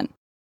decision.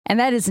 And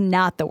that is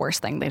not the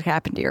worst thing that could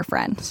happen to your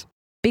friends.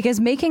 Because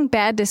making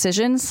bad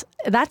decisions,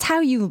 that's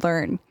how you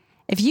learn.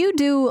 If you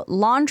do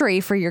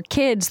laundry for your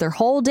kids their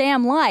whole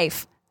damn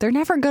life, they're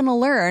never going to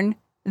learn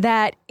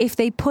that if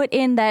they put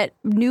in that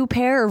new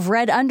pair of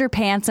red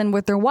underpants and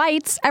with their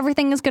whites,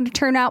 everything is going to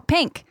turn out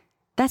pink.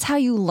 That's how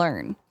you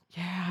learn.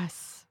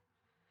 Yes.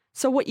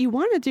 So what you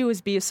want to do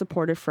is be a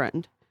supportive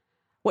friend.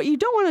 What you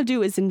don't want to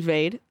do is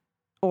invade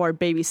or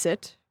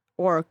babysit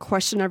or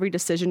question every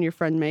decision your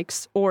friend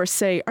makes or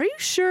say, are you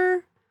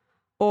sure?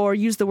 Or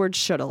use the word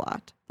should a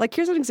lot. Like,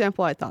 here's an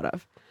example I thought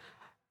of.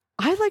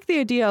 I like the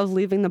idea of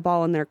leaving the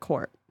ball in their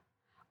court.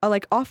 I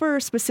like offer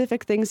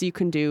specific things you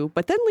can do,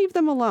 but then leave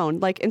them alone.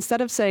 Like, instead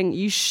of saying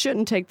you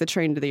shouldn't take the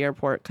train to the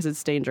airport because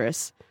it's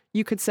dangerous,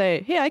 you could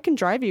say, hey, I can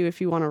drive you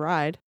if you want to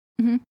ride.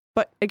 Mm-hmm.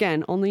 But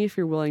again, only if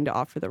you're willing to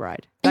offer the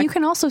ride. And you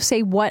can also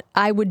say what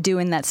I would do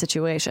in that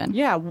situation.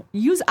 Yeah,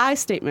 use I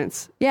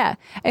statements. Yeah.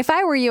 If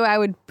I were you, I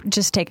would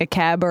just take a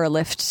cab or a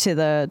lift to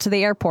the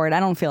airport. I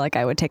don't feel like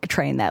I would take a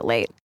train that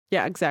late.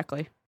 Yeah,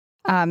 exactly.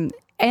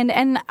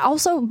 And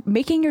also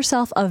making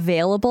yourself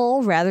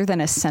available rather than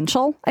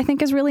essential, I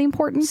think, is really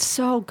important.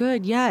 So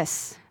good,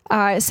 yes.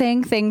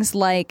 Saying things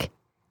like,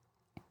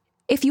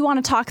 if you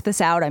want to talk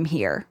this out, I'm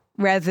here,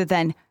 rather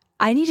than,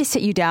 I need to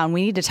sit you down.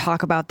 We need to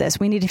talk about this.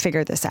 We need to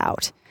figure this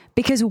out.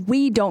 Because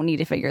we don't need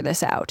to figure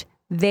this out.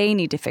 They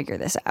need to figure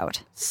this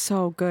out.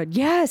 So good.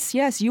 Yes.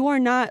 You are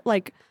not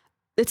like,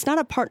 it's not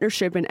a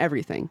partnership in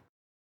everything.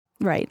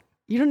 Right.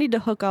 You don't need to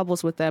hook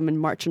elbows with them and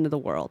march into the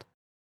world.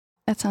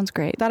 That sounds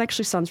great. That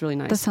actually sounds really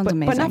nice. That sounds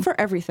amazing. But not for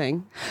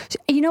everything.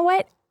 You know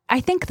what? I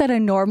think that a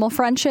normal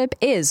friendship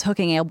is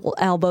hooking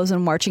elbows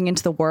and marching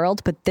into the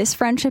world, but this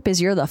friendship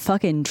is you're the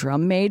fucking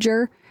drum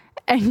major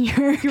and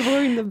you're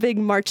wearing the big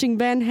marching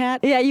band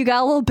hat. Yeah, you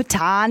got a little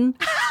baton.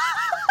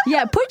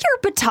 Yeah, put your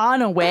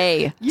baton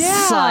away,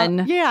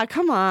 son. Yeah,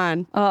 come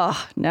on.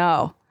 Oh,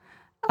 no.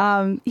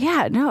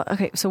 Yeah, no.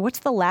 Okay, so what's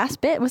the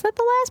last bit? Was that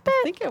the last bit?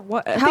 I think it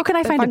was. How can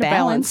I find a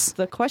balance?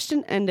 The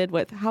question ended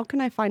with, how can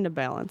I find a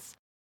balance?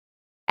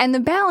 And the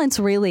balance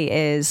really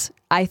is,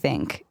 I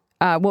think,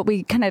 what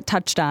we kind of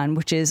touched on,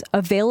 which is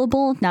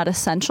available, not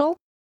essential,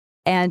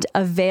 and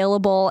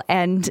available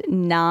and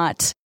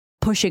not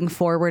pushing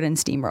forward and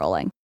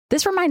steamrolling.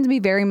 This reminds me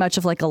very much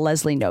of like a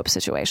Leslie Knope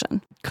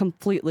situation.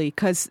 Completely,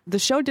 because the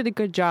show did a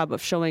good job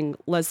of showing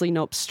Leslie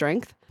Knope's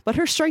strength, but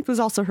her strength was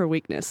also her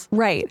weakness.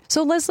 Right.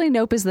 So Leslie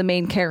Knope is the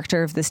main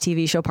character of this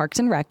TV show, Parks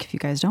and Rec, if you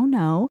guys don't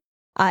know.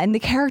 And the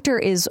character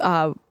is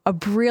a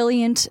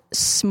brilliant,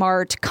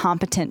 smart,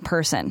 competent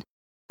person.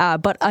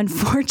 But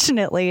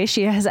unfortunately,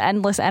 she has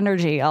endless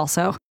energy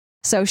also.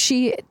 So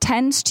she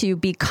tends to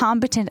be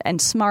competent and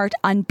smart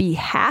on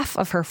behalf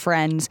of her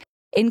friends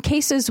in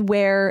cases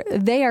where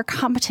they are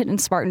competent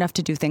and smart enough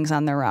to do things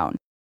on their own.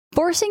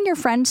 Forcing your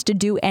friends to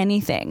do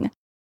anything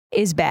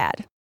is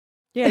bad.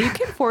 Yeah, you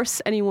can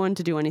force anyone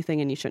to do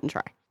anything and you shouldn't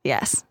try.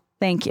 Yes.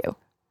 Thank you.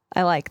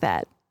 I like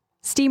that.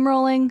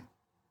 Steamrolling,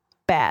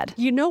 bad.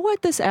 You know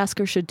what this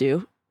asker should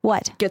do?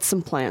 What? Get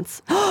some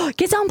plants.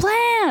 Get some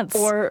plants!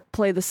 Or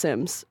play The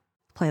Sims.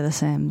 Play The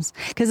Sims.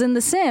 Because in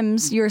The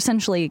Sims, you're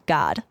essentially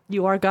God.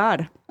 You are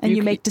God. And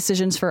you make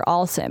decisions for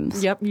all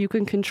Sims. Yep, you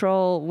can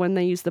control when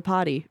they use the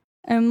potty.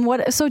 And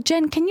so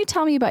Jen, can you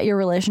tell me about your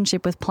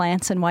relationship with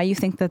plants and why you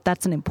think that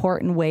that's an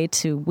important way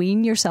to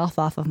wean yourself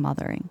off of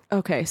mothering?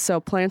 Okay,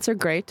 so plants are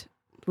great.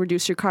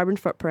 Reduce your carbon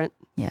footprint.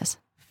 Yes.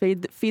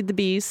 Feed the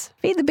bees.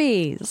 Feed the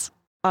bees.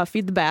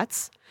 Feed the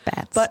bats.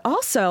 Bats. But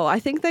also, I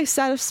think they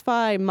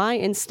satisfy my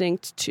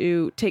instinct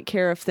to take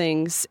care of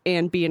things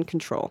and be in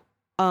control.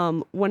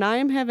 When I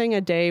am having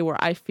a day where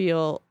I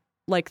feel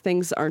like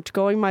things aren't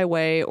going my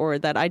way or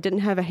that I didn't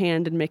have a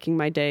hand in making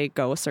my day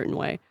go a certain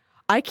way,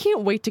 I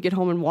can't wait to get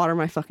home and water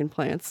my fucking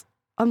plants.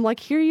 I'm like,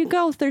 here you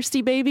go,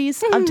 thirsty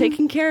babies. I'm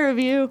taking care of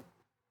you.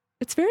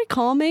 It's very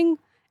calming.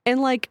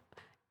 And like,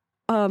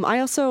 I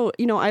also,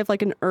 I have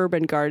like an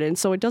urban garden,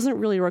 so it doesn't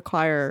really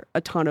require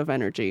a ton of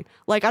energy.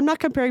 Like, I'm not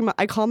comparing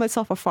I call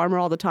myself a farmer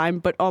all the time,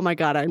 but oh my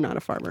God, I'm not a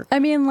farmer. I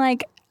mean,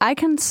 like, I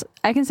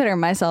consider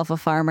myself a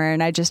farmer,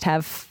 and I just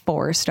have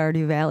 4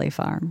 Stardew Valley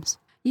farms.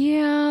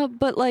 Yeah,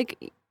 but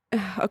like,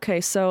 okay,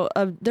 so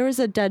there was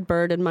a dead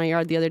bird in my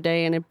yard the other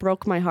day, and it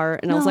broke my heart,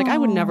 and I was like, I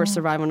would never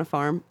survive on a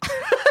farm.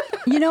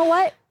 You know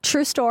what?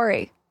 True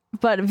story.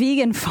 But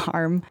vegan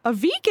farm. A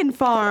vegan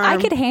farm? I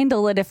could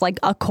handle it if like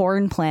a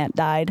corn plant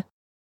died.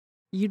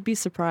 You'd be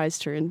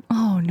surprised, Trin.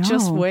 Oh, no.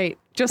 Just wait.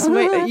 Just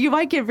wait. You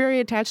might get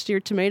very attached to your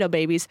tomato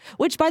babies,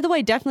 which, by the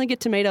way, definitely get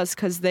tomatoes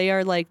because they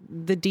are like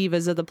the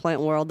divas of the plant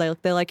world.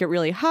 They like it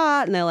really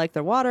hot and they like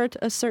their water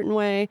a certain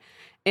way.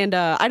 And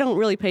I don't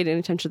really pay any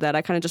attention to that.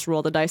 I kind of just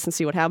roll the dice and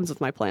see what happens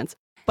with my plants.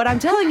 But I'm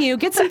telling you,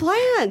 get some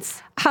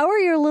plants. How are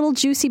your little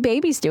juicy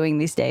babies doing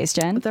these days,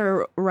 Jen?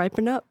 They're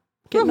ripening up,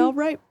 getting all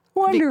ripe.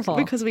 Wonderful.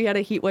 Because we had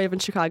a heat wave in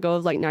Chicago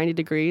of like 90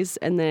 degrees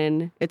and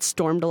then it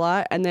stormed a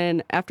lot. And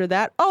then after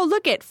that, oh,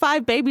 look at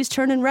 5 babies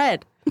turning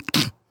red.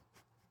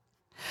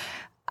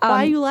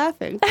 Why are you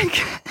laughing?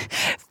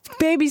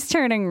 Babies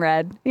turning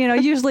red.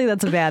 Usually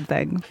that's a bad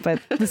thing.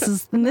 But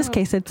in this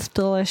case, it's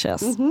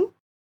delicious. Mm-hmm.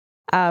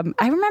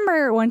 I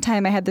remember one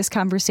time I had this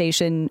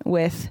conversation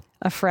with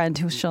a friend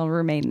who shall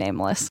remain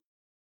nameless.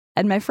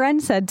 And my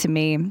friend said to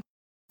me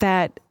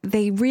that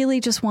they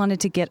really just wanted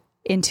to get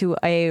into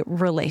a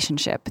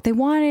relationship. They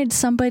wanted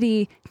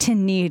somebody to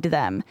need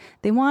them.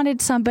 They wanted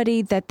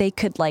somebody that they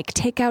could like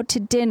take out to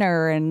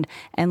dinner and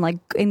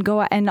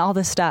go out and all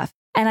this stuff.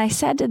 And I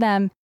said to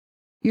them,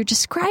 you're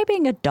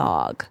describing a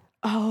dog.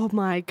 Oh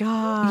my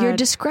God. You're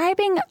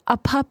describing a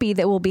puppy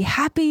that will be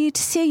happy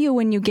to see you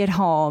when you get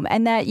home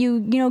and that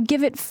you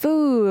give it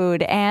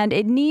food and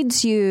it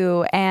needs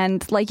you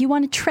and like you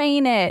want to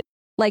train it.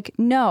 Like,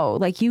 no,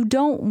 like you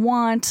don't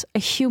want a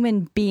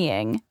human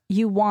being.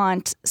 You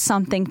want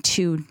something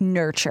to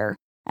nurture.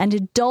 And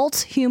adult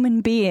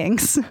human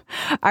beings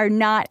are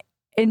not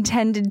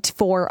intended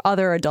for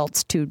other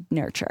adults to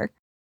nurture.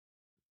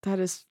 That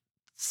is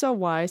so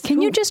wise.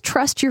 Can you just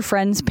trust your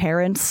friend's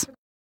parents?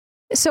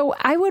 So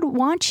I would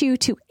want you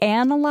to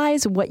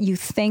analyze what you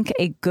think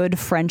a good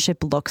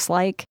friendship looks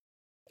like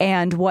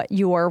and what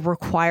your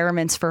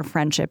requirements for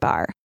friendship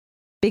are.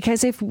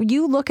 Because if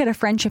you look at a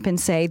friendship and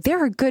say,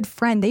 they're a good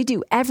friend, they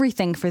do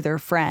everything for their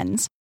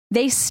friends,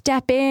 they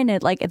step in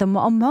at a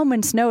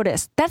moment's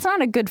notice, that's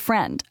not a good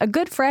friend. A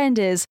good friend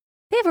is,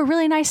 they have a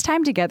really nice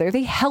time together.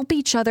 They help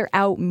each other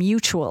out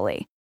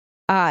mutually.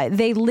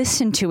 They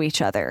listen to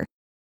each other.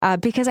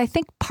 Because I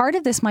think part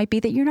of this might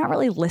be that you're not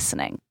really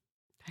listening.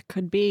 It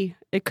could be.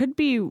 It could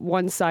be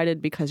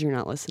one-sided because you're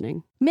not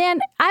listening. Man,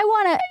 I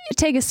want to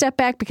take a step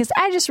back because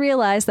I just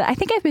realized that I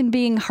think I've been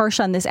being harsh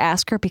on this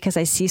asker because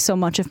I see so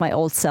much of my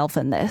old self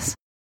in this.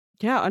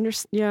 Yeah,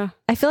 yeah.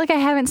 I feel like I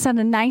haven't said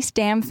a nice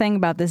damn thing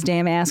about this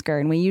damn asker,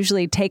 and we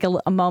usually take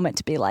a moment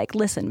to be like,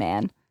 listen,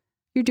 man,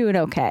 you're doing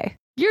okay.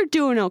 You're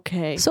doing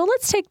okay. So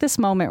let's take this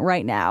moment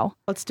right now.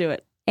 Let's do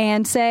it.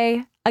 And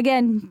say,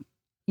 again,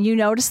 you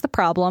notice the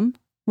problem,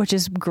 which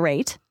is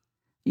great.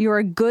 You're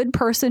a good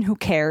person who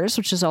cares,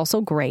 which is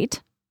also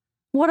great.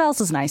 What else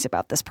is nice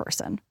about this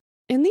person?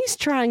 In these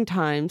trying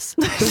times,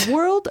 the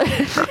world...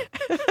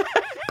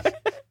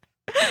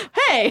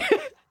 Hey!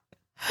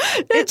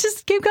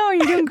 Just keep going.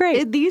 You're doing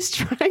great. In these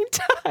trying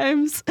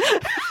times...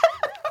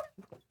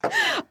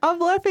 I'm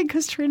laughing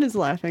because Trin is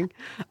laughing.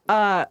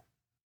 The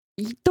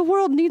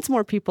world needs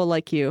more people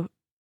like you.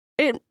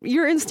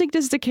 Your instinct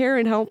is to care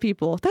and help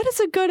people. That is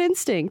a good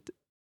instinct.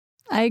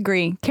 I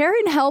agree. Care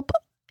and help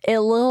a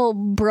little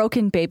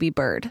broken baby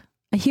bird.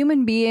 A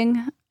human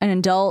being, an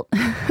adult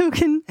who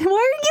can... Why are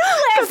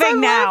you laughing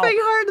I'm now? laughing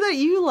hard that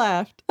you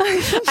laughed.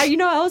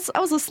 I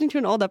was listening to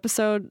an old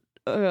episode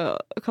a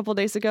couple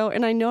days ago,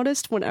 and I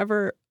noticed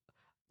whenever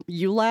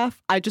you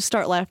laugh, I just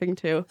start laughing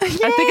too. Yay! I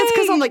think it's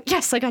because I'm like,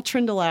 yes, I got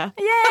Trin to laugh.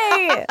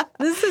 Yay!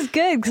 This is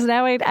good because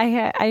now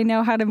I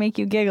know how to make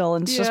you giggle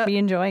and just be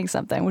enjoying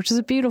something, which is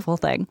a beautiful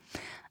thing.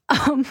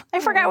 I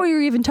forgot what we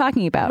were even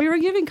talking about. We were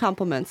giving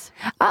compliments.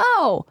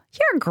 Oh,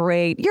 you're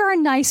great. You're a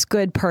nice,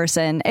 good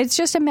person. It's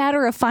just a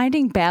matter of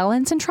finding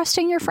balance and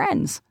trusting your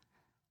friends.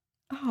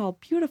 Oh,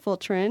 beautiful,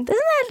 Trin. Isn't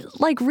that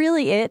like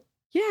really it?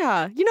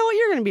 Yeah. You know what?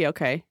 You're going to be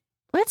okay.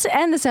 Let's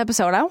end this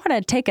episode. I want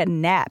to take a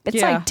nap.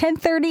 It's like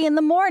 10:30 in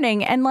the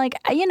morning. And like,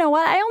 you know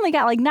what? I only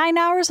got like 9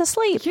 hours of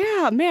sleep.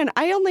 Yeah, man.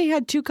 I only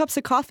had 2 cups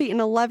of coffee and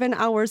 11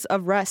 hours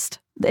of rest.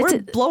 We're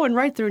blowing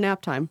right through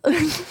nap time.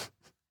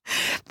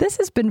 This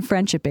has been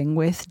Friendshipping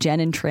with Jen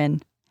and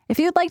Trin. If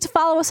you'd like to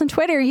follow us on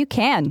Twitter, you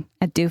can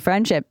at Do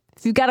Friendship.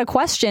 If you've got a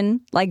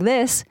question like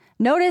this,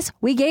 Notice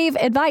we gave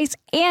advice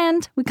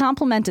and we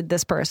complimented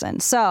this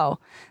person. So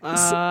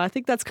I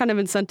think that's kind of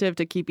incentive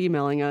to keep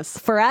emailing us.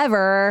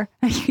 forever,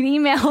 you can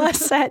email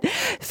us at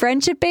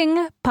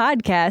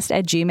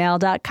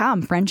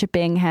friendshippingpodcast@gmail.com.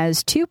 Friendshipping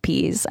has 2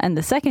 P's, and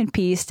the second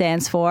P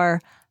stands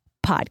for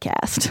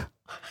podcast.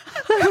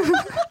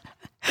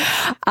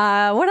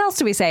 What else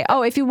do we say?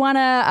 Oh, if you want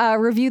to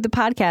review the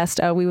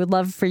podcast, we would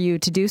love for you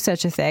to do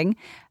such a thing.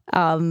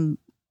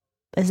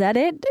 Is that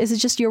it? Is it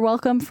just you're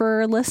welcome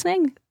for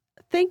listening?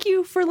 Thank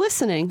you for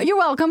listening. You're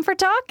welcome for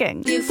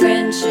talking. Do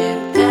friendship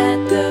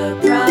at the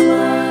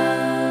problem.